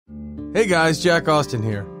Hey guys, Jack Austin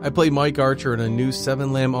here. I play Mike Archer in a new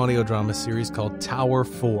 7am audio drama series called Tower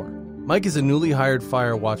 4. Mike is a newly hired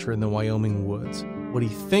fire watcher in the Wyoming woods. What he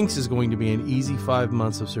thinks is going to be an easy 5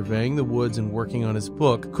 months of surveying the woods and working on his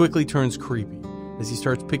book quickly turns creepy as he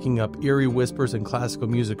starts picking up eerie whispers and classical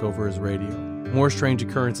music over his radio. More strange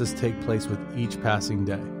occurrences take place with each passing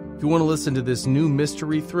day. If you want to listen to this new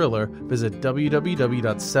mystery thriller, visit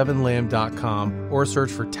www.7lam.com or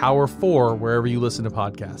search for Tower 4 wherever you listen to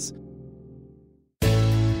podcasts.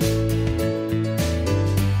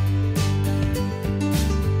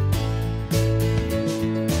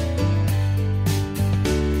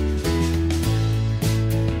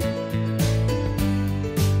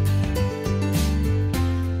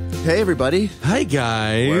 Hey everybody. Hi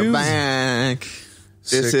guys. We're back.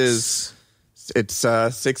 It's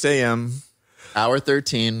 6 a.m. hour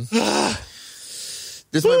 13. This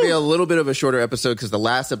might be a little bit of a shorter episode because the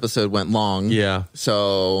last episode went long. Yeah.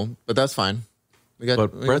 So, but that's fine. We got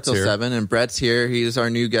till here. 7, and Brett's here. He's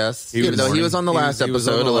our new guest. Even though he was on the last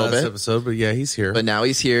episode a little bit. But yeah, he's here. But now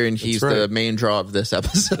he's here, and he's the main draw of this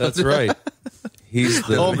episode. That's right. He's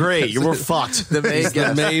the oh great, you were fucked. The main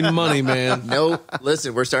guest. The main money man. Nope.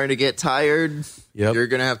 Listen, we're starting to get tired. Yep. You're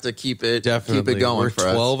gonna have to keep it Definitely. keep it going we're for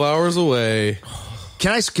us. 12 hours away.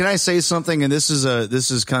 Can I say something? And this is a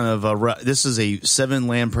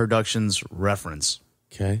 7lam Productions reference.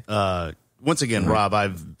 Okay. Once again, Rob,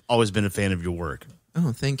 I've always been a fan of your work.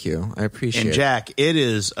 Oh, thank you. I appreciate it. And Jack, it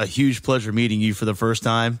is a huge pleasure meeting you for the first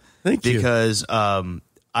time. Thank you. Because I've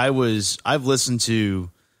listened to.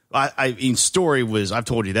 I mean, Story was. I've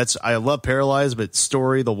told you I love Paralyzed, but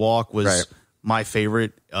Story, The Walk was my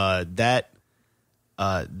favorite. That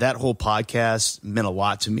whole podcast meant a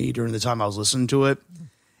lot to me during the time I was listening to it,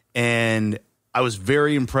 and I was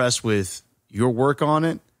very impressed with your work on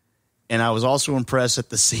it. And I was also impressed that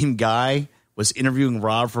the same guy was interviewing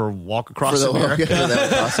Rob for Walk Across America.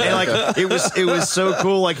 And like it was so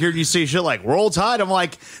cool. Like hearing you say shit like "Roll Tide," I'm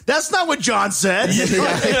like, that's not what John said.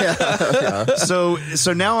 So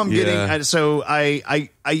now I'm getting. So I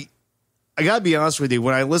gotta be honest with you.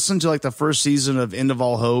 When I listened to like the first season of End of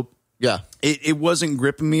All Hope, it wasn't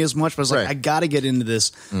gripping me as much. But I was like, I got to get into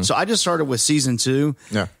this. So I just started with season 2.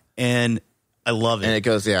 And I love it. And it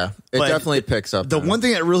goes, it definitely picks up. The one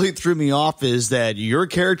thing that really threw me off is that your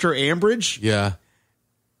character, Ambridge,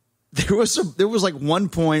 there was like one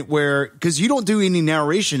point where, because you don't do any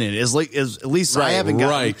narration in it, at least I haven't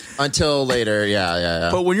gotten. Until later, yeah.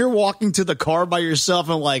 But when you're walking to the car by yourself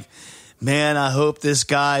and like, man, I hope this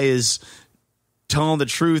guy is telling the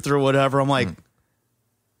truth or whatever, I'm like,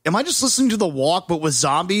 am I just listening to The Walk but with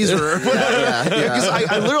zombies or whatever? Because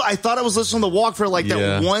I thought I was listening to The Walk for like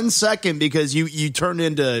that 1 second because you turned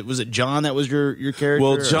into, was it John that was your character?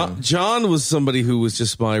 Well, John was somebody who was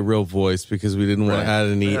just my real voice because we didn't want to add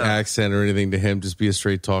any accent or anything to him, just be a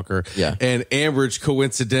straight talker. And Ambridge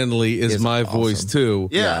coincidentally is my awesome voice too.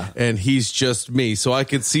 And he's just me, so I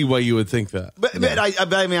could see why you would think that. But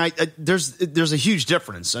I mean, there's a huge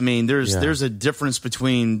difference. I mean, there's a difference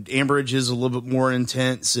between Ambridge is a little bit more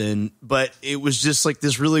intense. But it was just like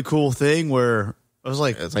this really cool thing where I was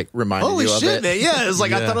like, it's like reminding holy you of shit, it. man. Yeah. It was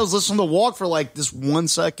like, I thought I was listening to Walk for like this 1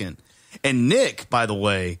 second. And Nick, by the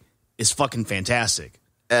way, is fucking fantastic.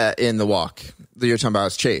 In The Walk. You're talking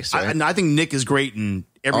about Chase, right? I think Nick is great in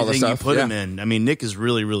everything you put him in. I mean, Nick is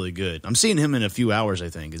really, really good. I'm seeing him in a few hours, I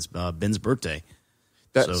think. It's Ben's birthday.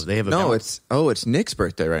 So they have a it's Nick's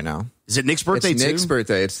birthday right now. Is it Nick's birthday too? Nick's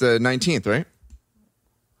birthday. It's the 19th, right?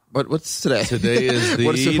 What's today? Today is the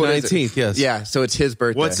 19th, yes. Yeah, so it's his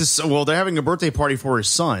birthday. Well, they're having a birthday party for his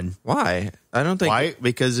son. Why? I don't think. Why?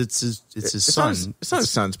 Because it's his son. It's not his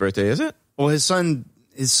son's birthday, is it? Well, his son's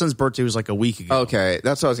birthday was like a week ago. Okay,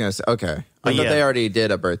 that's what I was going to say. Okay. I thought they already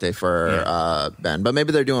did a birthday for Ben, but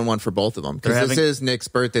maybe they're doing one for both of them. Because this is Nick's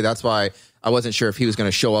birthday. That's why I wasn't sure if he was going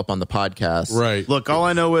to show up on the podcast. Right. Look, all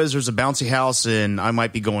I know is there's a bouncy house, and I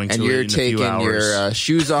might be going to it in a few hours. And you're taking your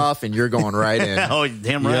shoes off, and you're going right in. Oh,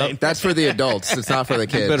 damn right. Yep. That's for the adults. It's not for the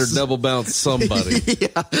kids. You better double bounce somebody.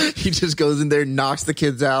 He just goes in there, knocks the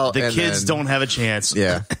kids out. The kids don't have a chance.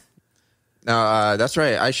 Yeah. No, that's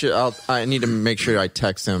right. I need to make sure I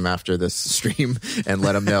text him after this stream and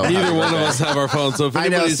let him know. Neither one of us have our phone, so if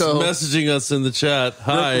anybody's messaging us in the chat,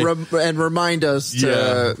 hi. And remind us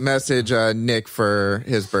to message Nick for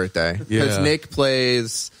his birthday. Because Nick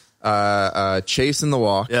plays Chase in The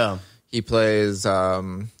Walk. Yeah. He plays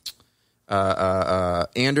Anderson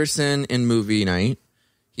in Movie Night.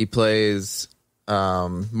 He plays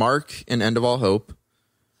Mark in End of All Hope.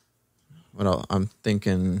 What else? I'm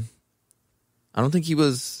thinking... I don't think he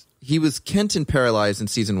was Kent in Paralyzed in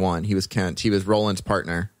season 1. He was Kent. He was Roland's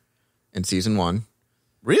partner in season 1.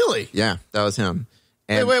 Really? Yeah, that was him.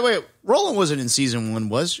 And Wait. Roland wasn't in season 1,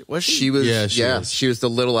 was she? She was. Yeah, she was the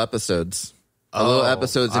little episodes. The little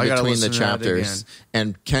episodes in between the chapters.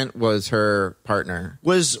 And Kent was her partner.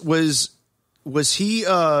 Was he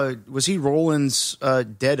Roland's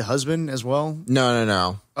dead husband as well?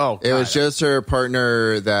 No. Oh, it was just her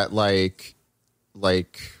partner that like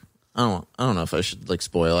I don't know if I should like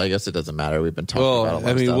spoil. I guess it doesn't matter. We've been talking about a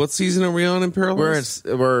lot of stuff. what season are we on in Paralyzed?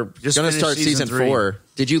 We're going to start season 4.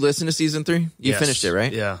 Did you listen to season 3? You finished it,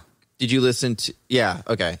 right? Yeah. Did you listen to? Yeah.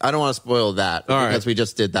 Okay. I don't want to spoil that because we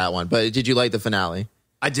just did that one. But did you like the finale?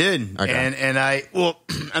 I did. Okay. And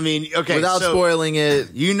okay. Without spoiling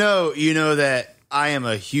it, you know that I am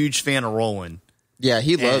a huge fan of Roland. Yeah,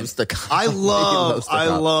 he loves the cop. I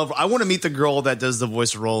want to meet the girl that does the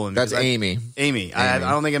voice of Roland. That's Amy. Amy. I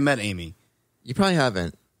don't think I met Amy. You probably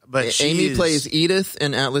haven't. But Amy plays Edith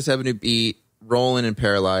in Atlas Avenue Beat, Roland in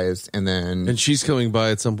Paralyzed, and she's coming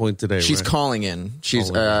by at some point today. She's calling in.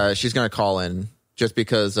 She's going to call in just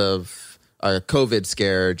because of a COVID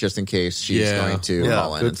scare, just in case she's going to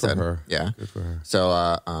call in instead. For her. Yeah, good for her.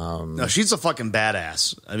 So, no, she's a fucking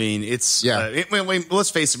badass. I mean, it's wait,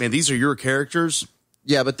 let's face it, man. These are your characters.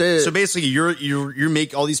 Yeah, but so basically, you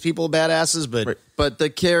make all these people badasses, but the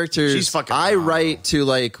characters. She's fucking. I write to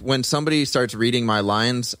like when somebody starts reading my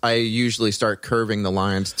lines, I usually start curving the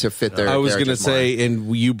lines to fit their. I was going to say, more.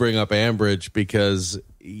 and you bring up Ambridge because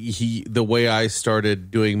the way I started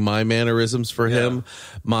doing my mannerisms for him.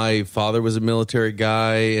 My father was a military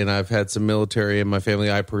guy, and I've had some military in my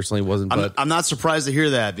family. I personally wasn't, but I'm not surprised to hear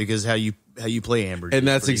that because how you play Ambridge, and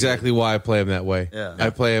that's exactly why I play him that way. Yeah.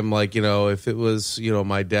 I play him like, if it was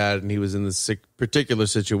my dad and he was in this particular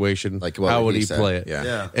situation, like how would he play it?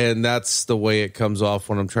 Yeah, and that's the way it comes off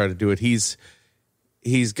when I'm trying to do it. He's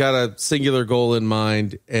got a singular goal in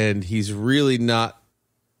mind, and he's really not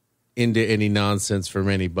into any nonsense from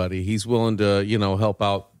anybody. He's willing to help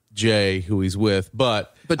out Jay, who he's with,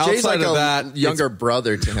 but Jay's like a younger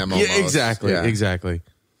brother to him. Almost. Yeah, exactly.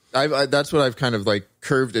 That's what I've kind of like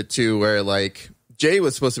curved it to, where like Jay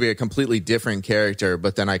was supposed to be a completely different character,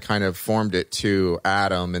 but then I kind of formed it to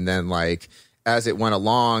Adam, and then like as it went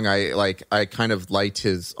along, I kind of liked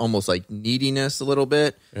his almost like neediness a little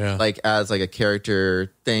bit, like as like a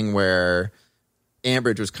character thing where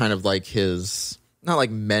Ambridge was kind of like his not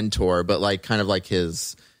like mentor, but like kind of like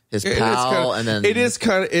his pal, and then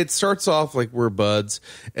it starts off like we're buds,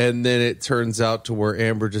 and then it turns out to where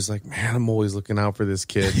Ambridge is like, man, I'm always looking out for this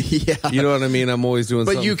kid. Yeah, you know what I mean. I'm always doing.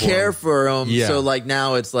 But something you care for him, yeah. So like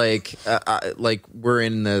now it's like we're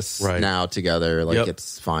in this now together. Like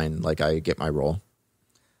it's fine. Like I get my role.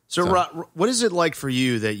 So what is it like for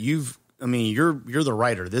you that you've? I mean, you're the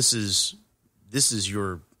writer. This is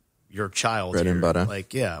your child, bread and butter.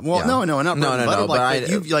 Like, yeah. Well, no, not bread and butter.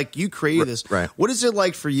 Like, you created this. Right. What is it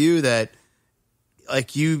like for you that,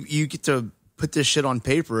 like, you get to put this shit on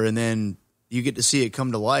paper and then you get to see it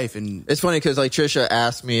come to life? And it's funny because like Trisha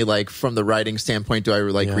asked me, like, from the writing standpoint, do I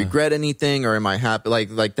regret anything, or am I happy?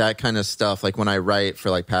 Like that kind of stuff. Like when I write for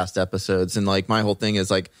like past episodes, and like my whole thing is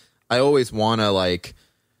like I always want to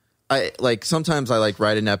sometimes I like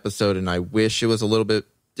write an episode and I wish it was a little bit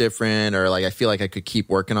different, or like I feel like I could keep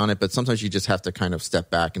working on it, but sometimes you just have to kind of step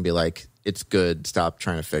back and be like, it's good, stop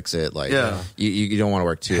trying to fix it. Like you don't want to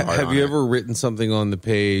work too hard. Have you ever written something on the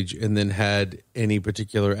page and then had any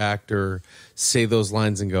particular actor say those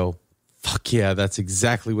lines and go, fuck yeah, that's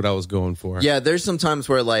exactly what I was going for? Yeah, there's some times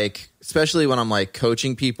where like, especially when I'm like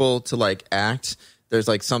coaching people to like act, there's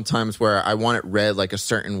like sometimes where I want it read like a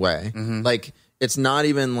certain way. Mm-hmm. Like it's not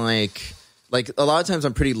even like a lot of times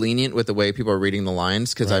I'm pretty lenient with the way people are reading the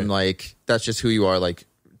lines, because I'm like, that's just who you are. Like,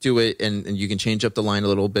 do it, and you can change up the line a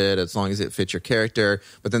little bit as long as it fits your character.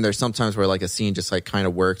 But then there's sometimes where like a scene just like kind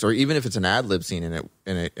of works, or even if it's an ad lib scene and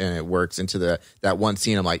it works into that one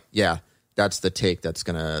scene, I'm like, yeah, that's the take that's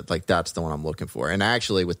gonna, like, that's the one I'm looking for. And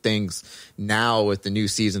actually with things now, with the new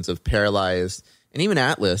seasons of Paralyzed and even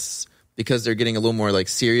Atlas, because they're getting a little more like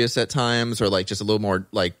serious at times, or like just a little more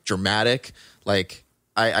like dramatic, like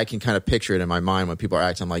I can kind of picture it in my mind when people are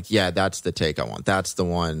acting. I'm like, yeah, that's the take I want. That's the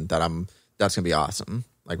one that's going to be awesome,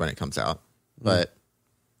 like when it comes out. But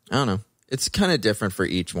I don't know. It's kind of different for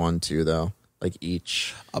each one too, though. Like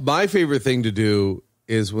each. My favorite thing to do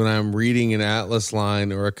is when I'm reading an Atlas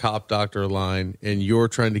line or a Cop Doctor line and you're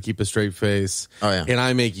trying to keep a straight face, and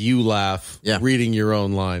I make you laugh reading your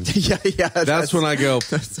own line. That's when I go,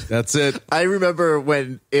 that's it. I remember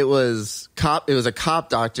when it was a Cop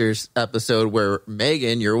Doctors episode where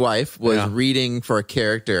Megan, your wife, was reading for a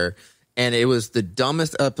character, and it was the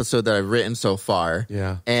dumbest episode that I've written so far.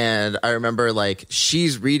 Yeah. And I remember like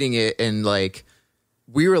she's reading it, and like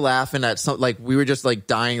we were laughing at some, like we were just like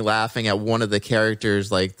dying laughing at one of the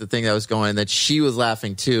characters, like the thing that was going, and that she was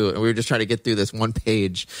laughing too, and we were just trying to get through this one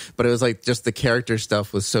page, but it was like just the character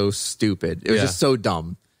stuff was so stupid. It was just so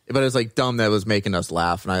dumb, but it was like dumb that was making us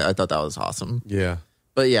laugh, and I thought that was awesome. Yeah.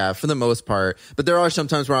 But yeah, for the most part. But there are some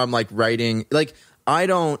times where I'm like writing, like I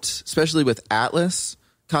don't, especially with Atlas.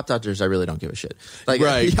 Cop Doctors, I really don't give a shit. Like,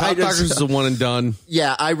 right. Cop Doctors is a one and done.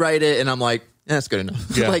 Yeah, I write it and I'm like, that's good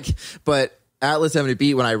enough. Yeah. Like, but Atlas 70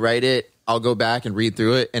 Beat, when I write it, I'll go back and read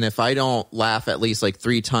through it. And if I don't laugh at least like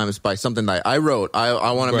 3 times by something that I wrote,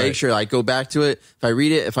 I want to make sure I go back to it. If I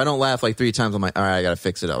read it, if I don't laugh like 3 times, I'm like, all right, I got to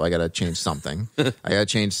fix it up. I got to change something. I got to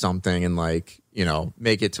change something and like, you know,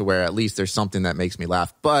 make it to where at least there's something that makes me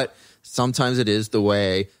laugh. But sometimes it is the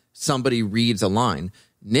way somebody reads a line.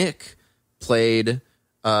 Nick played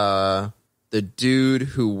the dude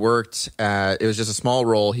who worked at, it was just a small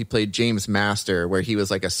role. He played James Master, where he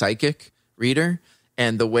was like a psychic reader.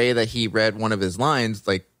 And the way that he read one of his lines,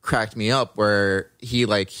 like, cracked me up, where he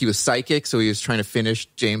was psychic, so he was trying to finish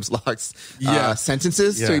James Locke's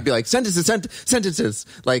sentences. So he'd be like, sentences.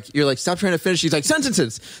 Like, you're like, stop trying to finish. He's like,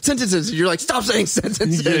 sentences. And you're like, stop saying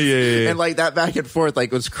sentences. Yeah. And like that back and forth,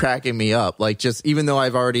 like, was cracking me up. Like, just even though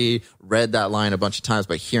I've already read that line a bunch of times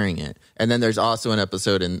by hearing it. And then there's also an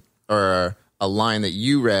episode or a line that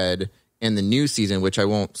you read in the new season, which I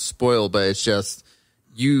won't spoil, but it's just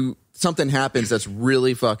something happens that's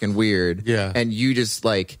really fucking weird. Yeah. And you just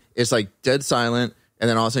like, it's like dead silent. And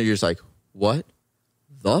then all of a sudden you're just like, what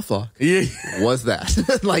the fuck was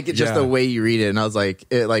that? Like, it's just the way you read it. And I was like,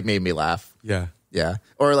 it like made me laugh. Yeah. Yeah.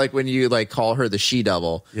 Or like when you like call her the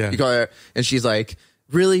she-devil. Yeah. You call her and she's like,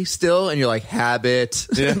 really still? And you're like, habit.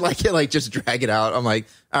 Yeah. And like, just drag it out. I'm like,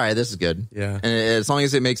 all right, this is good. Yeah. And as long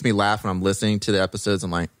as it makes me laugh when I'm listening to the episodes,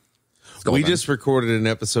 I'm like, we just recorded an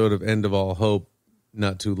episode of End of All Hope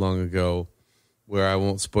not too long ago, where I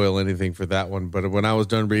won't spoil anything for that one. But when I was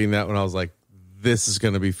done reading that one, I was like, this is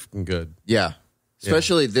going to be fucking good. Yeah.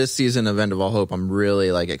 Especially this season of End of All Hope, I'm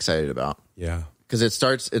really like excited about. Yeah. Because it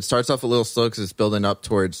starts off a little slow because it's building up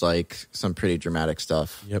towards like some pretty dramatic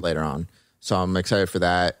stuff later on. So I'm excited for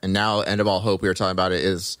that. And now End of All Hope, we were talking about it,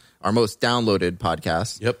 is our most downloaded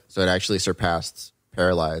podcast. Yep. So it actually surpassed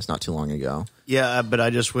Paralyzed not too long ago. Yeah, but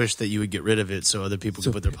I just wish that you would get rid of it so other people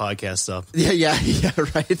could put their podcasts up. Yeah,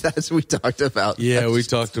 right. That's what we talked about. Yeah, we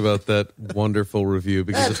talked about that wonderful review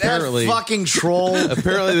because apparently that fucking troll.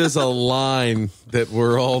 Apparently, there's a line that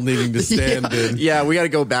we're all needing to stand in. Yeah, we got to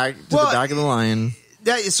go back to the back of the line.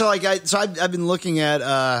 Yeah, so I've been looking at.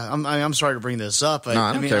 I'm sorry to bring this up. No,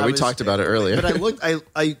 I don't care. We talked about it earlier. But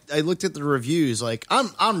I looked at the reviews. Like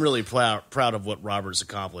I'm really proud of what Robert's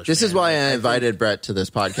accomplished. This is why I invited Brett to this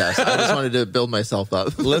podcast. I just wanted to build myself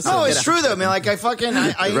up. Listen, no, it's true though, man. Like I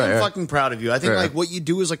am fucking proud of you. I think like what you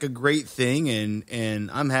do is like a great thing, and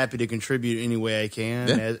I'm happy to contribute any way I can.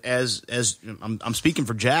 Yeah. As I'm speaking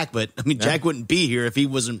for Jack, but I mean Jack wouldn't be here if he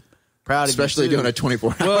wasn't. Proud of especially doing a 24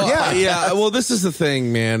 hour. Well, yeah. Well, this is the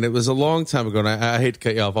thing, man. It was a long time ago, and I hate to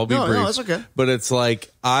cut you off. I'll be brief. No, that's okay. But it's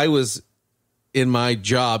like I was in my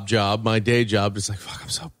my day job, just like,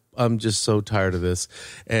 fuck, I'm just so tired of this.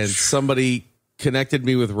 And somebody connected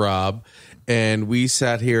me with Rob, and we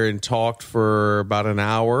sat here and talked for about an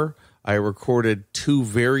hour. I recorded 2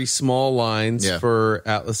 very small lines for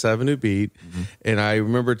Atlas Avenue Beat, and I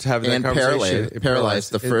remember having that conversation.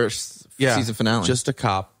 Paralyzed, the first season finale. Just a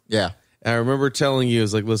cop. Yeah. And I remember telling you, I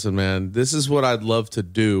was like, listen, man, this is what I'd love to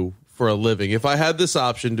do for a living. If I had this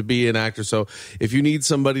option to be an actor, so if you need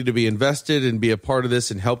somebody to be invested and be a part of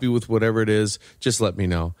this and help you with whatever it is, just let me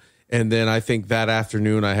know. And then I think that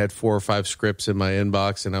afternoon I had 4 or 5 scripts in my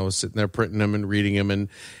inbox, and I was sitting there printing them and reading them. And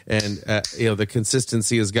you know, the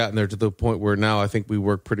consistency has gotten there to the point where now I think we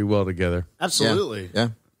work pretty well together. Absolutely. Yeah.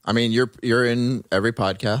 I mean, you're in every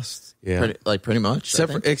podcast. Yeah, pretty much.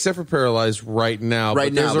 Except for Paralyzed right now.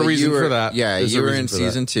 Right now, there's a reason for that. Yeah, you were in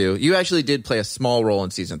season 2. You actually did play a small role in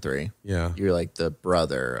season 3. Yeah, you were like the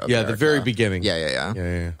brother of Erica. The very beginning.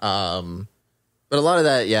 Yeah. But a lot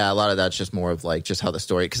of that's just more of like just how the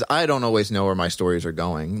story, because I don't always know where my stories are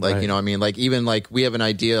going. Like, you know what I mean? Like, even like we have an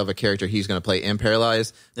idea of a character he's going to play in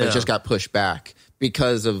Paralyzed, but it just got pushed back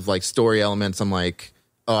because of like story elements. I'm like,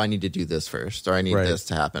 oh, I need to do this first, or I need this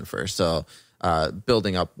to happen first. So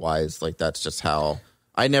building up wise, like that's just how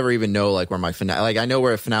I never even know like where my finale. Like I know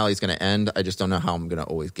where a finale is going to end. I just don't know how I'm going to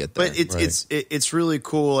always get there. But it's really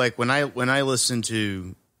cool. Like when I listen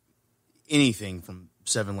to anything from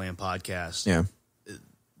 7am podcast,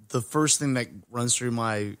 the first thing that runs through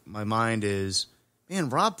my mind is, man,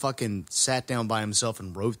 Rob fucking sat down by himself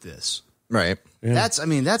and wrote this. Right. Yeah. That's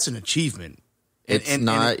an achievement. It's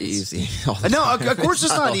not easy. No, of course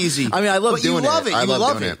it's not easy. I mean, I love doing it. I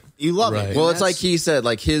love doing it. You love it. Well, it's like he said,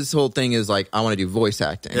 like his whole thing is like, I want to do voice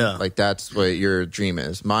acting. Yeah. Like that's what your dream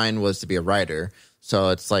is. Mine was to be a writer. So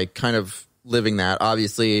it's like kind of living that.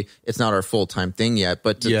 Obviously, it's not our full-time thing yet,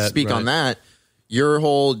 but to speak on that, your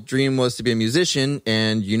whole dream was to be a musician,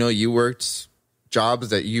 and you worked jobs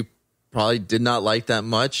that you probably did not like that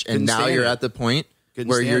much, and now you're at the point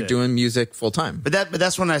where you're doing music full time. But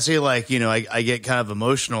that's when I say, like, I get kind of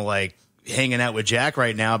emotional, like hanging out with Jack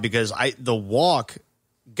right now, because the walk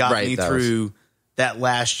got me through that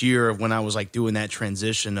last year of when I was like doing that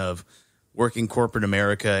transition of working corporate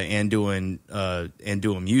America and doing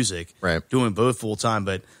music, right? Doing both full time.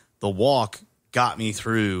 But the walk got me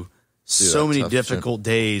through so many difficult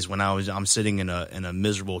days when I'm sitting in a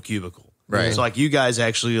miserable cubicle. Right. So like you guys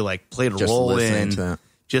actually like played a role in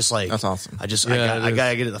just like, that's awesome. I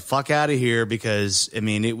gotta get the fuck out of here, because I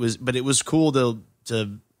mean it was cool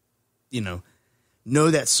to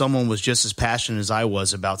know that someone was just as passionate as I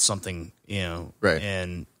was about something, right.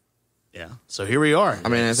 And yeah, so here we are. I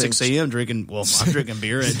mean, I 6 a.m. drinking. Well, I'm drinking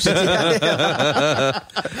beer. And yeah,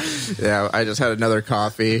 I just had another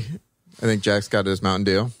coffee. I think Jack's got his Mountain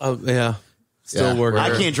Dew. Oh yeah. Still working.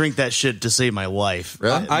 I can't drink that shit to save my life.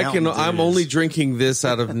 Really? I'm only drinking this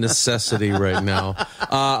out of necessity right now.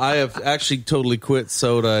 I have actually totally quit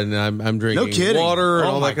soda, and I'm drinking water and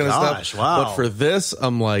all that kind of stuff. Wow. But for this,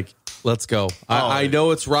 I'm like, let's go. I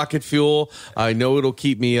know it's rocket fuel. I know it'll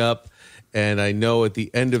keep me up. And I know at the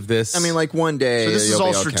end of this, I mean, like one day. So this is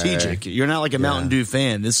all strategic. You're not like a Mountain Dew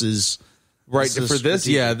fan. This is. Right, for this,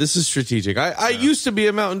 this is strategic. I used to be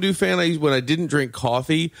a Mountain Dew fan. When I didn't drink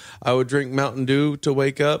coffee, I would drink Mountain Dew to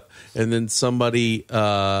wake up. And then somebody,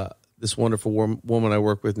 this wonderful woman I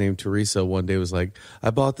work with named Teresa, one day was like, I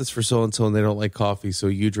bought this for so-and-so and they don't like coffee, so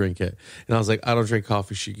you drink it. And I was like, I don't drink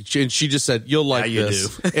coffee. She just said, you'll like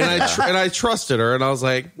this. And I trusted her, and I was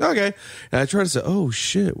like, okay. And I tried to say, oh,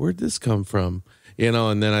 shit, where'd this come from?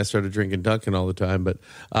 And then I started drinking Dunkin' all the time. But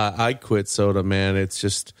I quit soda, man. It's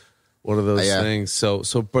just one of those things. So,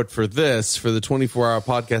 but for the 24-hour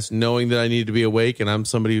podcast, knowing that I need to be awake, and I'm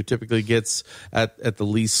somebody who typically gets at the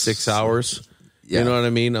least 6 hours, you know what I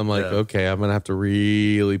mean? I'm like, okay, I'm going to have to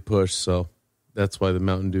really push. So that's why the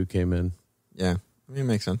Mountain Dew came in. Yeah. I mean, it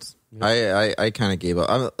makes sense. Yeah. I kind of gave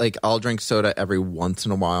up. I'll drink soda every once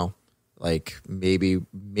in a while. Like maybe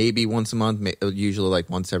once a month, usually like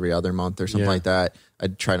once every other month or something like that. I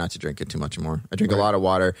try not to drink it too much more. I drink a lot of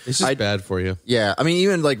water. It's just bad for you. Yeah. I mean,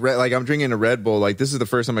 even like I'm drinking a Red Bull. Like this is the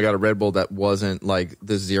first time I got a Red Bull that wasn't like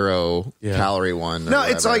the 0 calorie one. No,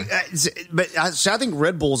 it's like, but I think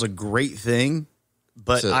Red Bull is a great thing,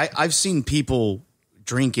 but I've seen people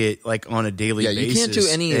drink it like on a daily basis. Yeah, you can't do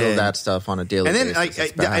any of that stuff on a daily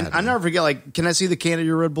basis. And I never forget, like, can I see the can of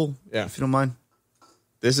your Red Bull? Yeah. If you don't mind.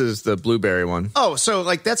 This is the blueberry one. Oh, so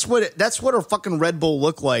like that's what a fucking Red Bull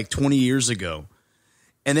looked like 20 years ago.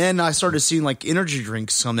 And then I started seeing like energy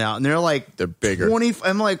drinks come out, and they're bigger.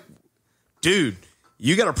 I'm like, dude,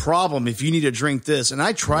 you got a problem if you need to drink this. And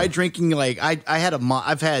I tried drinking like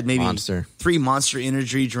I've had maybe Monster. 3 Monster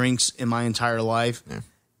energy drinks in my entire life.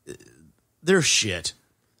 Yeah. They're shit.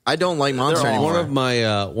 I don't like Monster anymore.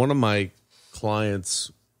 One of my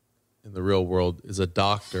clients in the real world is a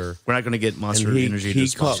doctor. We're not going to get Monster Energy to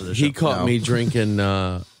sponsor the show. He caught me drinking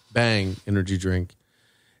Bang energy drink,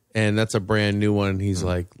 and that's a brand new one. And he's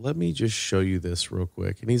like, let me just show you this real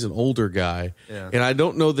quick. And he's an older guy, and I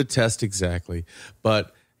don't know the test exactly,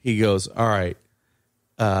 but he goes, all right,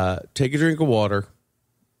 take a drink of water,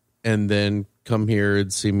 and then come here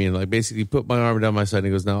and see me. And like basically put my arm down my side, and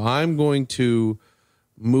he goes, now I'm going to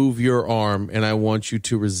move your arm, and I want you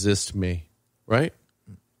to resist me, right?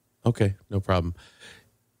 Okay, no problem.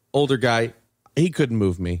 Older guy, he couldn't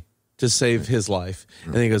move me to save his life.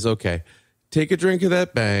 And he goes, okay, take a drink of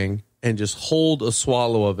that Bang and just hold a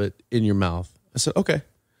swallow of it in your mouth. I said, okay.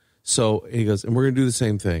 So he goes, and we're going to do the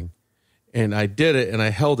same thing. And I did it, and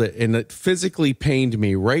I held it, and it physically pained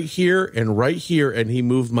me right here, and he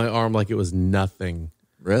moved my arm like it was nothing.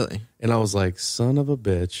 Really? And I was like, son of a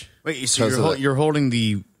bitch. Wait, so you're holding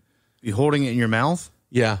it in your mouth?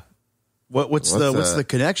 Yeah. What's the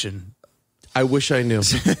connection? I wish I knew.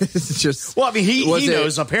 It's just. Well, I mean, he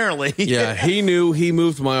knows apparently. Yeah, he knew. He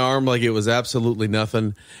moved my arm like it was absolutely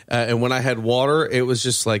nothing. And when I had water, it was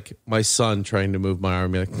just like my son trying to move my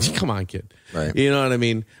arm. You're like, come on, kid. Right. You know what I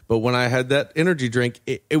mean? But when I had that energy drink,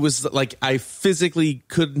 it was like I physically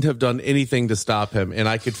couldn't have done anything to stop him, and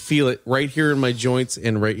I could feel it right here in my joints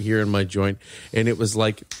and right here in my joint, and it was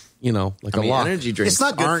like, like a lock. Energy drinks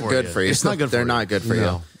aren't good for you. It's not good. They're not good for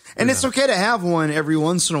you. And it's okay to have one every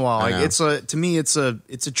once in a while. I Like know. to me, it's a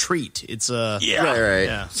treat. It's a Right.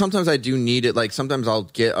 Yeah. Sometimes I do need it. Like sometimes I'll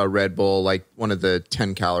get a Red Bull, like one of the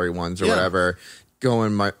 10-calorie ones or whatever, go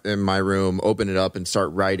in my room, open it up, and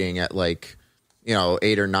start writing at like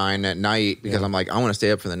 8 or 9 at night because I'm like, I want to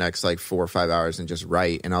stay up for the next like 4 or 5 hours and just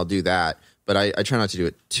write, and I'll do that. But I try not to do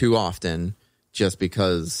it too often, just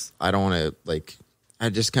because I don't want to like.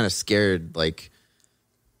 I'm just kind of scared like.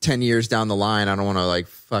 10 years down the line, I don't want to like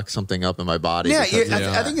fuck something up in my body. I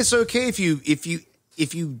think it's okay if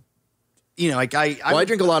you like I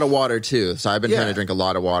drink a lot of water too, so I've been trying to drink a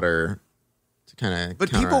lot of water to kind of. But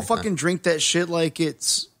people fucking drink that shit like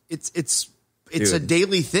it's a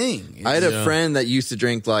daily thing. I had a friend that used to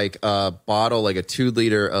drink like a bottle, like a 2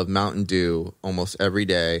 liter of Mountain Dew almost every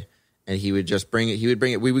day, and he would just bring it. He would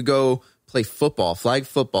bring it. We would go play football, flag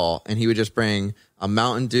football, and he would just bring a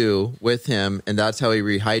Mountain Dew with him, and that's how he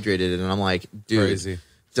rehydrated it. And I'm like, dude, Crazy.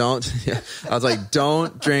 Don't. I was like,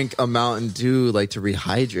 don't drink a Mountain Dew like to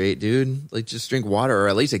rehydrate, dude. Like, just drink water or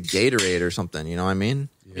at least a Gatorade or something. You know what I mean?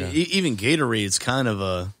 Yeah. Even Gatorade's kind of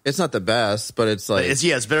a. It's not the best, but it's like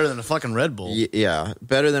it's better than a fucking Red Bull. Yeah,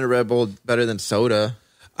 better than a Red Bull, better than soda.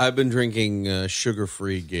 I've been drinking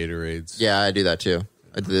sugar-free Gatorades. Yeah, I do that too.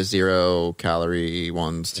 I do the 0-calorie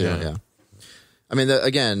ones too. Yeah. I mean,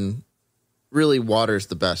 again, really, water's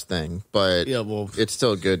the best thing, but it's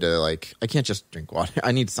still good to like. I can't just drink water.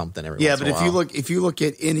 I need something every. once in a while. if you look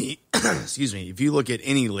at any, if you look at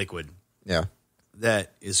any liquid,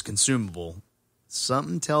 that is consumable,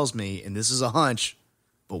 something tells me, and this is a hunch,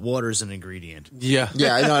 but water's an ingredient. Yeah,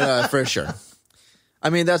 no, for sure. I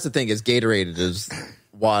mean, that's the thing is Gatorade is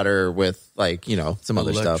water with like some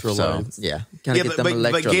other stuff. So but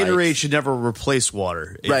Gatorade should never replace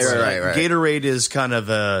water. Right. Gatorade is kind of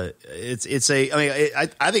a.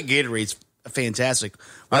 I think Gatorade's fantastic.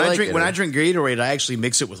 When I drink Gatorade, I actually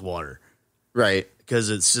mix it with water. Right. Because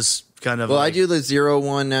it's just kind of. Well, I do the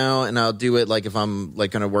 0-1 now, and I'll do it like if I'm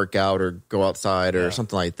like going to work out or go outside or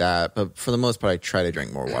something like that. But for the most part, I try to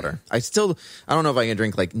drink more water. I don't know if I can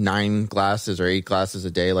drink like 9 glasses or 8 glasses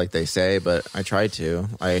a day like they say, but I try to.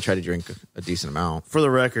 I try to drink a decent amount. For the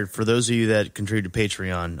record, for those of you that contribute to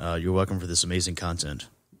Patreon, you're welcome for this amazing content.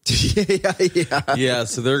 Yeah,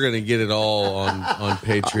 so they're going to get it all on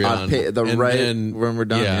Patreon. When we're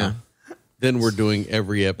done, yeah. Then we're doing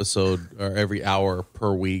every episode or every hour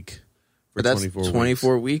per week for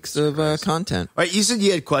 24 weeks of content. All right, you said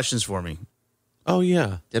you had questions for me. Oh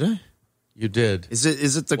yeah, did I? You did. Is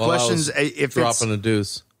it the questions? If dropping a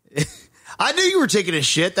deuce, I knew you were taking a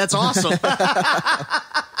shit. That's awesome.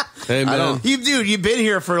 Hey man, you've been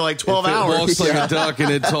here for like 12 hours. It walks like a duck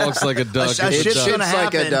and it talks like a duck. It shits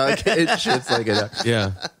like a duck. It shits like a duck.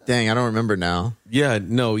 Yeah. Dang, I don't remember now. Yeah,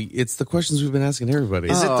 no, it's the questions we've been asking everybody.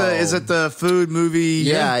 Is it the food movie?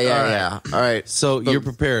 Yeah. All right. So you're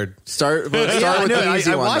prepared. Start with the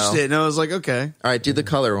easy one. I watched it and I was like, okay. All right, do the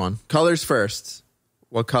color one. Colors first.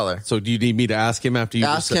 What color? So do you need me to ask him after you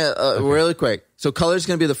ask him really quick? So color's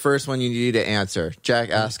going to be the first one you need to answer. Jack,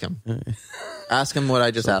 ask him. Ask him what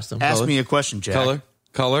I just asked him. Ask me a question, Jack.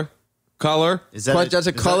 Color. Is that that's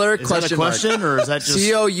a color question? Is that a question or is that just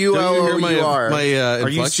COULOUR? Are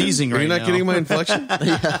you seizing right now? Are you not getting my inflection?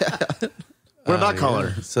 What about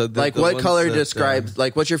color? So what color describes?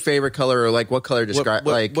 Like, what's your favorite color, or like what color describes?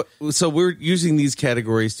 So we're using these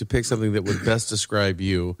categories to pick something that would best describe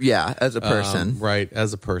you. Yeah, as a person, right?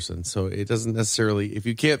 As a person. So it doesn't necessarily. If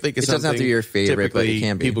you can't think of something, it doesn't have to be your favorite, but it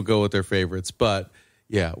can be. People go with their favorites, but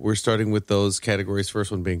yeah, we're starting with those categories.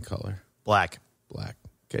 First one being color. Black.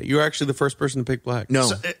 Okay, you're actually the first person to pick black.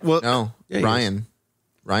 No, no, yeah, Ryan.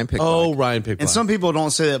 Ryan picked black. Ryan picked black. And some people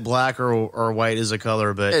don't say that black or white is a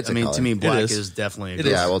color, but I mean, color. To me, black is definitely a color.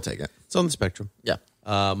 Yeah, we'll take it. It's on the spectrum. Yeah.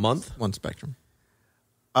 Month? One spectrum.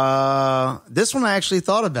 This one I actually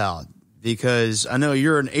thought about because I know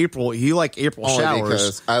you're in April. You like April showers.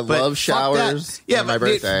 Because I love showers. Yeah, my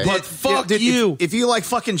birthday. But fuck you. If you like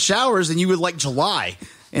fucking showers, then you would like July.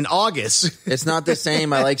 In August. It's not the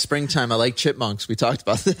same. I like springtime. I like chipmunks. We talked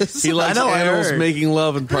about this. He likes animals making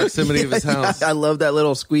love in proximity of his house. I love that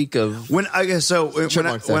little squeak of when I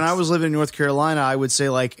was living in North Carolina, I would say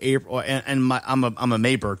like April and I'm a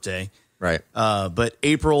May birthday. Right. But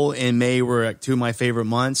April and May were like 2 of my favorite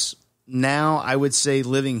months. Now I would say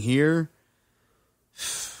living here,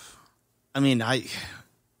 I mean, I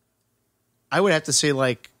would have to say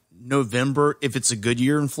like November if it's a good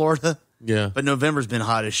year in Florida. Yeah, but November's been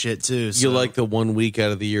hot as shit too. So. You like the 1 week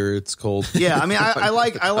out of the year it's cold. Yeah, I mean, I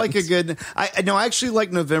like a good. I actually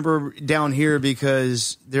like November down here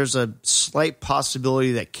because there's a slight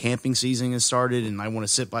possibility that camping season has started, and I want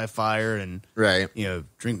to sit by a fire and right,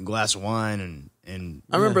 drink a glass of wine and And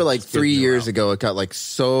I remember like 3 years out. ago, it got like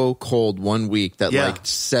so cold one week that Yeah. like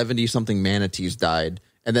 70 something manatees died.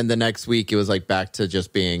 And then the next week it was like back to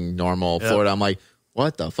just being normal Florida. I'm like,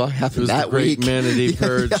 what the fuck happened that the great week? manatee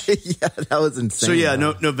purge. yeah, that was insane. So yeah,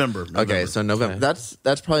 November. Okay, so November.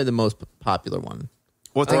 That's probably the most popular one.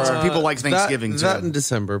 Well, people like Thanksgiving that too. in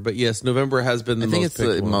December, but yes, November has been the I think most it's the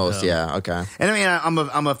picked one. most. Yeah. Okay. And I mean,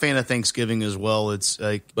 I'm a fan of Thanksgiving as well. It's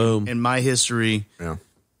like Boom. in my history, Yeah.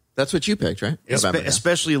 That's what you picked, right? November, yeah.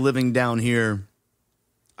 especially living down here.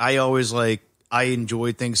 I always I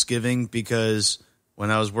enjoyed Thanksgiving because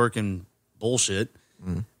when I was working bullshit,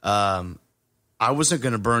 I wasn't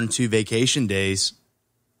going to burn 2 vacation days,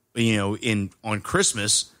 on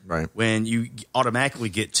Christmas, Right. when you automatically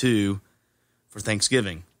get 2 for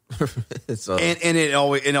Thanksgiving. So, And it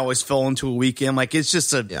always fell into a weekend. Like it's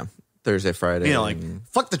just Thursday, Friday.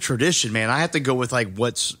 fuck the tradition, man. I have to go with like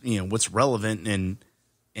what's relevant,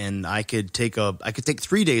 and I could take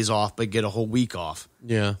 3 days off but get a whole week off.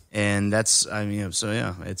 Yeah. And that's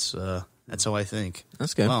it's that's how I think.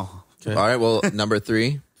 That's good. Wow. Okay. All right. Well, number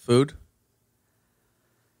 3. Food?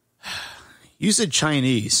 You said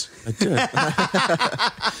Chinese. I did.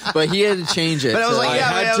 But he had to change it. But I was to, like, yeah,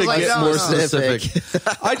 I I had was to like, get no, more no. specific.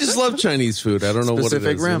 I just love Chinese food. I don't know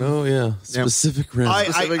Specific what it is. rim. Yeah. Specific rim.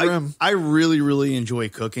 Specific rim. I really, really enjoy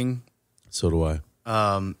cooking. So do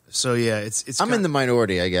I. So yeah, it's. I'm in the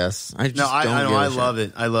minority, I guess. I just No, I don't know. give a I shit. love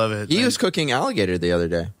it. I love it. He was cooking alligator the other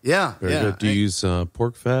day. Yeah, Very yeah. good. Do you use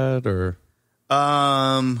pork fat or?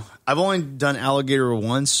 I've only done alligator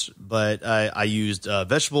once, but I used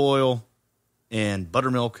vegetable oil and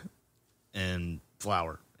buttermilk and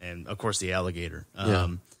flour, and of course the alligator. Yeah,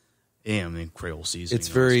 I mean Creole seasoning. It's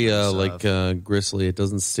very all that stuff. gristly. It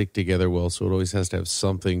doesn't stick together well, so it always has to have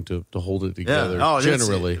something to hold it together. Yeah. Oh,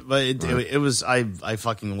 generally. but it was. I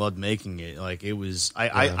fucking loved making it. Like it was.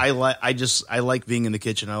 I like being in the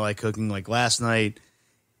kitchen. I like cooking. Like last night,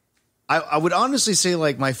 I would honestly say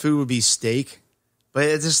like my food would be steak, but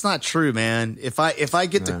it's just not true, man. If I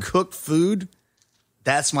get to cook food,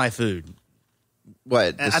 that's my food.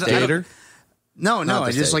 What? The I don't- stater? No, Not I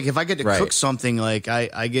the just steak. like if I get to Right. cook something, like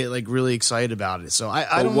I get like really excited about it. So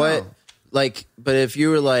I don't what? know. Like, but if you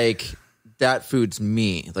were like, that food's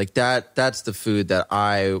me. Like that's the food that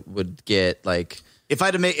I would get. Like, If I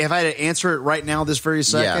had to answer it right now, this very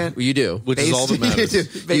second, yeah, you do. Which is all that matters.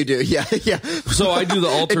 You do. Yeah, yeah. So I do the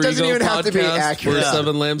alter It doesn't ego even have to be podcast accurate. for Yeah.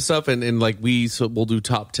 7 Lamb stuff, and like we'll do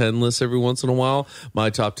top 10 lists every once in a while.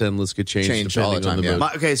 My top 10 list could change all the depending on time, the yeah.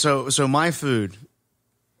 mood. okay. So my food.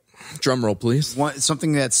 Drum roll, please.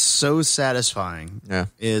 Something that's so satisfying Yeah.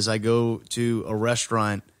 is I go to a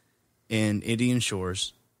restaurant in Indian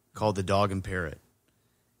Shores called the Dog and Parrot,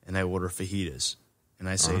 and I order fajitas, and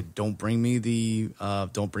I say, don't bring me the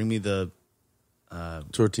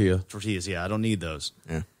Tortilla. tortillas. Yeah, I don't need those.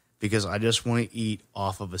 Yeah. Because I just want to eat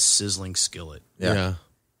off of a sizzling skillet. Yeah.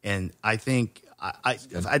 And I think I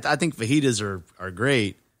think fajitas are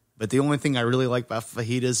great, but the only thing I really like about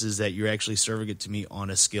fajitas is that you're actually serving it to me on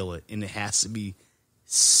a skillet, and it has to be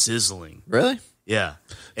sizzling. Really? Yeah.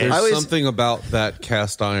 There's I always- something about that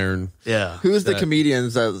cast iron. Yeah. Who's the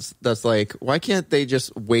comedians that's like, why can't they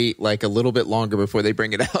just wait like a little bit longer before they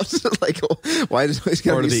bring it out? Like, why does it always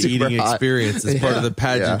gotta Part of be the super eating hot? experience. It's part of the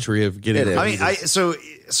pageantry of getting It is. I mean,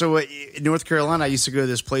 so in North Carolina, I used to go to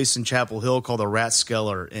this place in Chapel Hill called the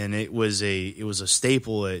Rathskeller, and it was a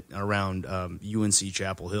staple around UNC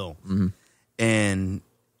Chapel Hill. Mm-hmm. And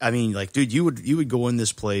I mean, like, dude, you would go in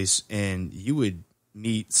this place and you would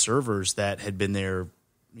meet servers that had been there.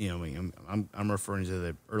 You know, I'm referring to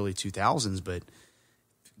the early 2000s, but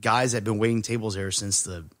guys that had been waiting tables there since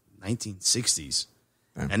the 1960s,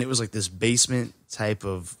 and it was like this basement type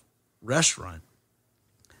of restaurant.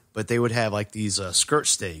 But they would have like these skirt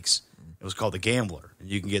steaks. It was called the Gambler, and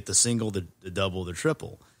you can get the single, the double, the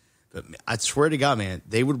triple. But I swear to God, man,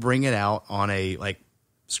 they would bring it out on a like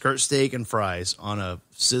skirt steak and fries on a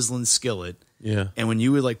sizzling skillet. Yeah. And when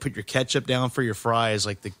you would like put your ketchup down for your fries,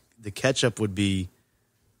 like the ketchup would be,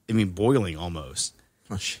 I mean, boiling almost.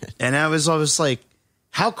 Oh shit! And I was like,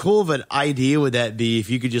 how cool of an idea would that be if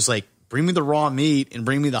you could just like bring me the raw meat and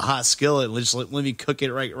bring me the hot skillet and just let me cook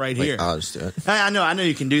it right here. I'll just do it. I know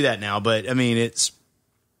you can do that now, but I mean it's,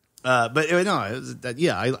 but no, it was that,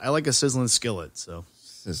 I like a sizzling skillet, so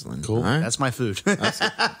Sizzling. Cool. All right. that's my food.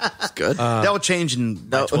 That's good. That will change in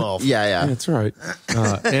by 12. Yeah, Yeah, yeah. that's right.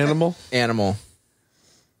 Animal. Animal.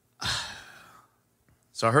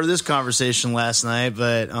 So I heard this conversation last night,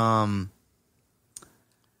 but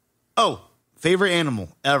favorite animal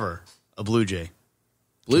ever, a blue jay.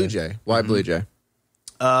 Blue jay. Why blue jay?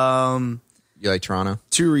 You like Toronto?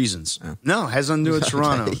 2 reasons. No, it has nothing to do with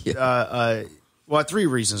Toronto. Yeah. Well, 3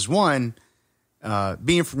 reasons. One,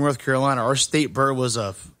 being from North Carolina, our state bird was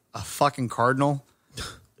a fucking cardinal.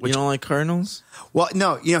 You don't like cardinals? Well,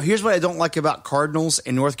 no. Here's what I don't like about cardinals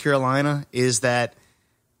in North Carolina is that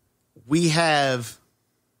we have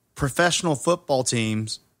professional football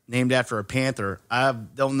teams named after a panther. I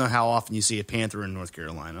don't know how often you see a panther in North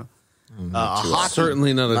Carolina.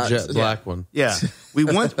 Certainly not a jet black one. Yeah. We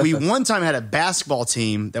one time had a basketball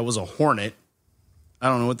team that was a hornet. I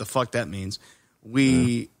don't know what the fuck that means.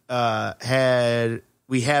 We have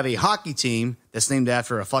a hockey team that's named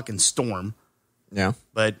after a fucking storm. Yeah.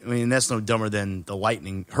 But I mean, that's no dumber than the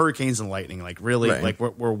lightning, hurricanes and lightning. Like really, Right. like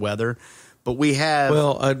we're weather. But we have.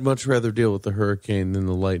 Well, I'd much rather deal with the hurricane than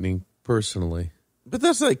the lightning, personally. But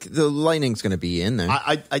that's like the lightning's going to be in there.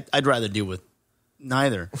 I'd rather deal with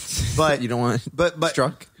neither. But you don't want but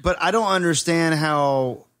struck. But I don't understand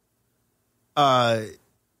how.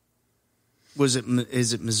 Is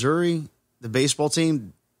it Missouri? The baseball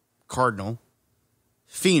team, Cardinal,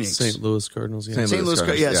 Phoenix, St. Louis Cardinals. Yeah. St. Louis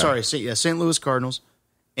Cardinals, yeah, yeah. sorry, St. Louis Cardinals,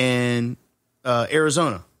 and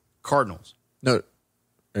Arizona Cardinals. No,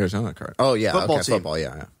 Arizona card. Oh yeah, Football okay, team. football.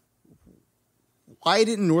 Yeah. Why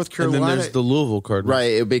didn't North And Carolina? then there's the Louisville Cardinals.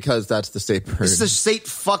 Right, because that's the state bird. It's the state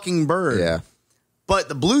fucking bird. Yeah. But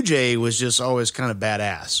the Blue Jay was just always kind of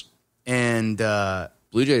badass. And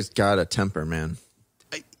Blue Jays got a temper, man.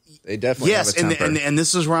 They definitely have a temper. and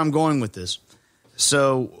this is where I'm going with this.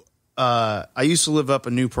 So I used to live up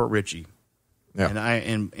in Newport Richey. Yeah.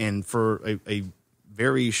 And for a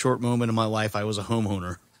very short moment in my life, I was a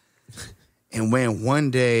homeowner. And when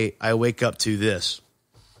one day I wake up to this.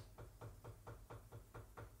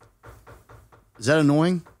 Is that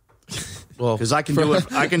annoying? Well, Because I can do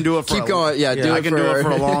it. I can do it for Keep going. Yeah, do I it can do it for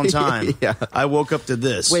a long time. Yeah. I woke up to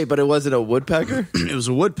this. Wait, but it wasn't a woodpecker? It was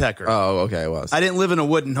a woodpecker. Oh, okay, it was. I didn't live in a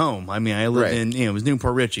wooden home. I mean, I lived Right. in, it was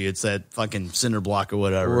Newport Richey. It's that fucking cinder block or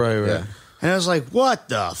whatever. right. Yeah. And I was like, what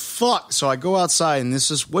the fuck? So I go outside and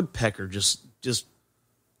this woodpecker just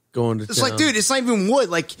Going to it's town. like, dude, it's not even wood.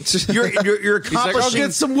 Like you're He's like, accomplishing. I'll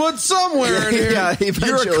get some wood somewhere in here. Yeah, eventually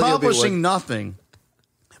You're it'll be accomplishing wood. nothing.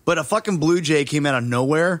 But a fucking blue jay came out of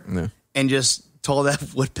nowhere Yeah. and just told that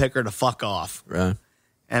woodpecker to fuck off. Right.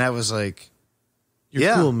 And I was like, You're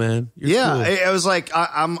yeah. cool, man. You're yeah. cool. I was like,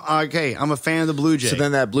 I'm okay. I'm a fan of the blue jay. So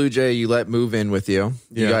then that Blue Jay you let move in with you.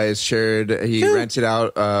 You Yeah. guys shared, he rented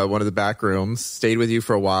out one of the back rooms, stayed with you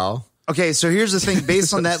for a while. Okay, so here's the thing.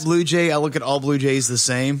 Based on that blue jay, I look at all blue jays the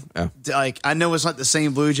same. Yeah. Like, I know it's not the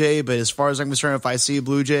same blue jay, but as far as I'm concerned, if I see a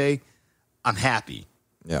blue jay, I'm happy.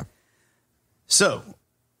 Yeah. So,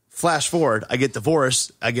 flash forward, I get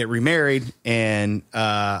divorced, I get remarried, and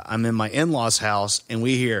I'm in my in-laws' house, and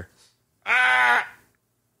we hear,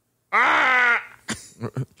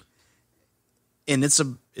 and it's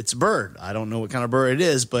a bird. I don't know what kind of bird it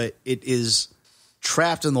is, but it is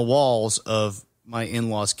trapped in the walls of my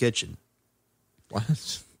in-laws' kitchen.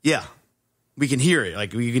 What? Yeah. We can hear it.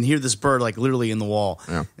 Like, you can hear this bird, like, literally in the wall.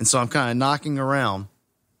 Yeah. And so I'm kind of knocking around.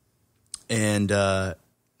 And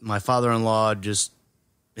my father-in-law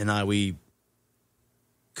we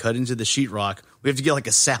cut into the sheetrock. We have to get, like,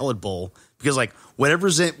 a salad bowl. Because, like,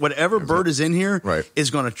 whatever bird is in here Right.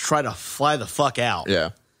 is going to try to fly the fuck out. Yeah.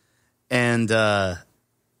 And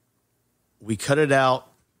we cut it out,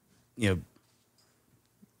 did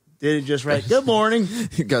it just right. Good morning.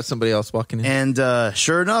 You got somebody else walking in. And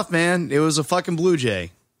sure enough, man, it was a fucking blue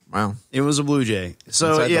jay. Wow. It was a blue jay.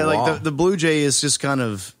 So Inside yeah, the like wall. the blue jay has just kind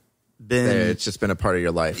of been. It's just been a part of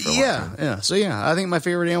your life for a long time. Yeah. So yeah, I think my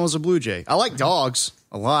favorite animal is a blue jay. I like dogs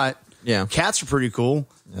a lot. Yeah. Cats are pretty cool.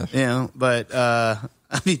 Yeah. But I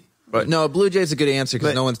mean, But no, a Blue Jay's a good answer because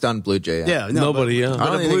But- no one's done Blue Jay yet. yeah, no, Nobody, but, yeah. but I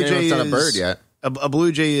don't a even blue think anyone's jay done a bird yet. A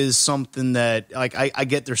blue jay is something that, like, I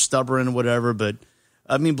get they're stubborn and whatever, but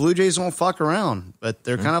I mean, blue jays won't fuck around, but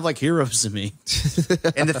they're kind of like heroes to me.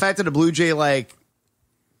 And the fact that a blue jay, like,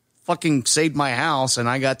 fucking saved my house and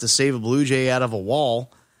I got to save a blue jay out of a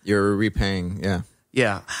wall. You're repaying, yeah.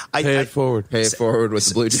 Yeah. Pay it forward. Pay it forward with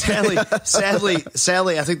the Blue Jay.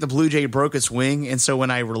 Sadly, I think the blue jay broke its wing, and so when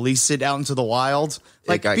I released it out into the wild,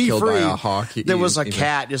 like, got be killed free, by a hawk. there was a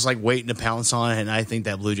cat just like waiting to pounce on it, and I think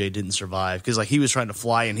that blue jay didn't survive because, like, he was trying to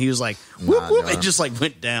fly and he was like whoop whoop, no. and just like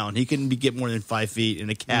went down. He couldn't get more than 5 feet, and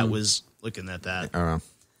the cat was looking at that. I don't know.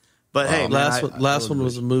 But hey, man, Last one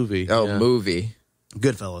was a movie. Oh, Yeah. movie.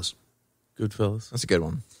 Goodfellas. Goodfellas. That's a good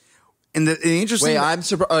one. And the interesting Wait, I'm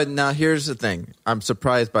surprised. Now, here's the thing. I'm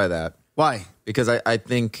surprised by that why. because I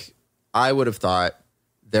think I would have thought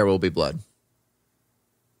There Will Be Blood.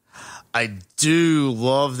 I do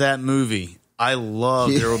love that movie. I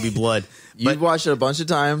love There Will Be Blood. You've watched it a bunch of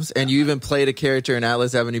times, and you even played a character in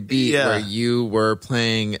Atlas Avenue Beat where you were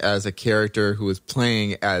playing as a character who was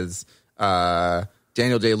playing as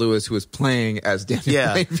Daniel Day-Lewis, who was playing as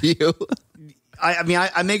Daniel Plainview.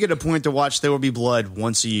 I make it a point to watch There Will Be Blood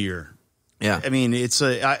once a year. Yeah. I mean, it's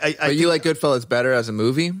a... But you like Goodfellas better as a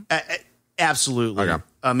movie? Absolutely. Okay.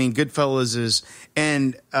 I mean, Goodfellas is...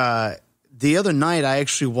 And the other night, I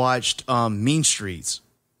actually watched Mean Streets.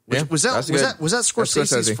 Was that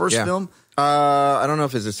Scorsese's first film? I don't know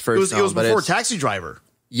if it's his first film. It was before Taxi Driver.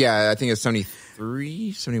 Yeah, I think it's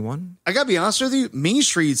 73, 71. I got to be honest with you, Mean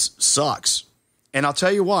Streets sucks. And I'll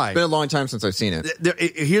tell you why. It's been a long time since I've seen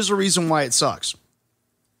it. Here's the reason why it sucks.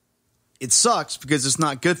 It sucks because it's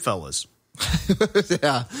not Goodfellas.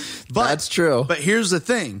 Yeah, that's true. But here's the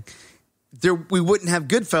thing. We wouldn't have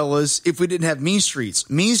Goodfellas if we didn't have Mean Streets.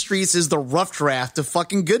 Mean Streets is the rough draft of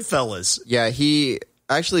fucking Goodfellas. Yeah,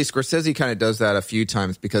 Actually, Scorsese kind of does that a few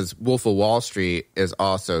times because Wolf of Wall Street is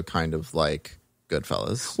also kind of like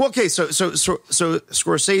Goodfellas. Well, okay, so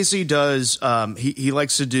Scorsese does. He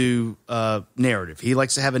likes to do narrative. He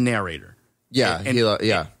likes to have a narrator. Yeah,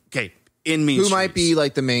 Okay, in Mean Streets, who might be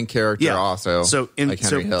like the main character also. So in like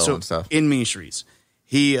Henry Hill and stuff. In Mean Streets,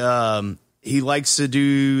 he likes to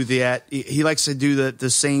do that. He likes to do the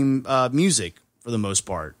same music for the most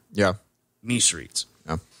part. Yeah, Mean Streets.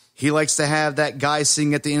 Yeah. He likes to have that guy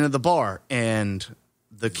sing at the end of the bar, and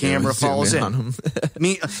the camera follows in. On him.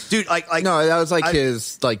 Dude, like no, that was like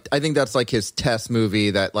his like. I think that's like his test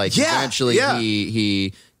movie that like eventually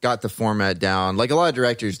he got the format down. Like a lot of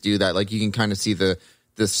directors do that. Like you can kind of see the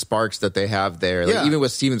sparks that they have there. Like even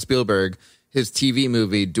with Steven Spielberg, his TV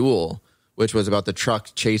movie Duel, which was about the truck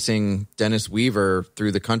chasing Dennis Weaver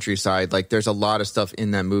through the countryside. Like there's a lot of stuff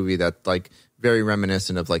in that movie that like very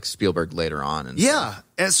reminiscent of like Spielberg later on. And stuff.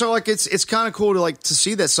 And so like it's kind of cool to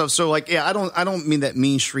see that stuff. So like I don't mean that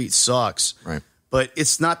Mean Street sucks, right? But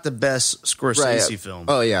it's not the best Scorsese film.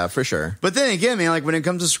 Oh yeah, for sure. But then again, man, like when it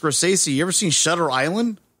comes to Scorsese, you ever seen Shutter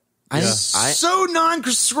Island? So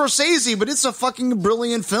non-Scorsese, but it's a fucking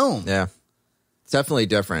brilliant film. Yeah. It's definitely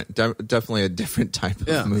different. Definitely a different type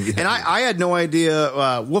of movie. And I had no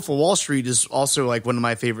idea. Wolf of Wall Street is also like one of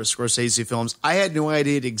my favorite Scorsese films. I had no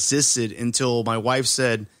idea it existed until my wife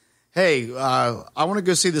said, hey, I want to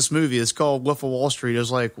go see this movie. It's called Wolf of Wall Street. I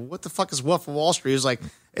was like, what the fuck is Wolf of Wall Street? It was like,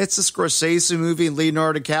 it's a Scorsese movie.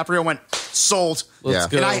 Leonardo DiCaprio. I went, sold. Let's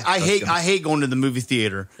go. And I hate going to the movie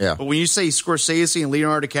theater. Yeah. But when you say Scorsese and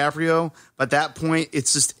Leonardo DiCaprio, at that point,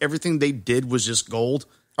 it's just everything they did was just gold.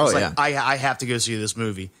 It's like, I have to go see this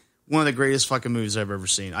movie. One of the greatest fucking movies I've ever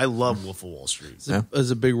seen. I love Wolf of Wall Street. There's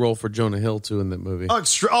a big role for Jonah Hill, too, in that movie.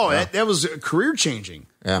 That was career changing.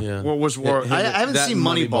 Yeah. I haven't seen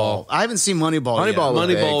Moneyball. I haven't seen Moneyball yet.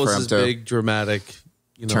 Moneyball was his big dramatic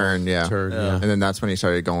turn. And then that's when he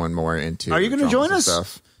started going more into. Are you going to join us?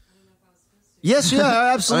 Stuff. Yes,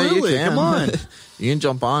 absolutely. Come on. You can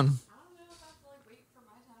jump on.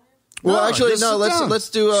 Well, actually, no. Let's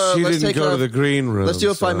do. Go to the green room. Let's do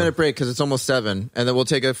a 5-minute break because it's almost 7, and then we'll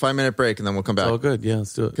take a 5-minute break, and then we'll come back. Oh, good. Yeah,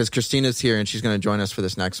 let's do it. Because Christina's here, and she's going to join us for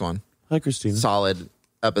this next one. Hi, Christina. Solid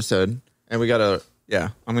episode, and we got to. Yeah,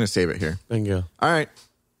 I'm going to save it here. Bingo. All right,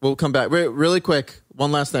 we'll come back really quick.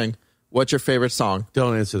 One last thing. What's your favorite song?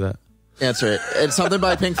 Don't answer that. Answer it. It's something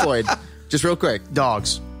by Pink Floyd. Just real quick.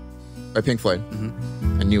 Dogs by Pink Floyd.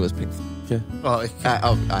 I knew it was Pink Floyd. Okay.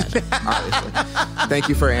 Obviously. Thank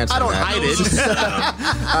you for answering. I don't hide it.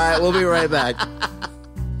 All right, we'll be right back.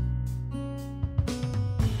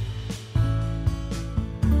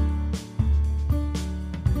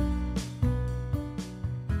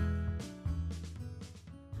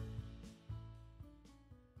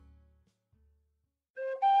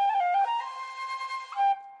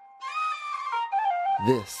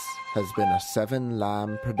 This has been a 7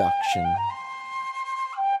 Lamb production.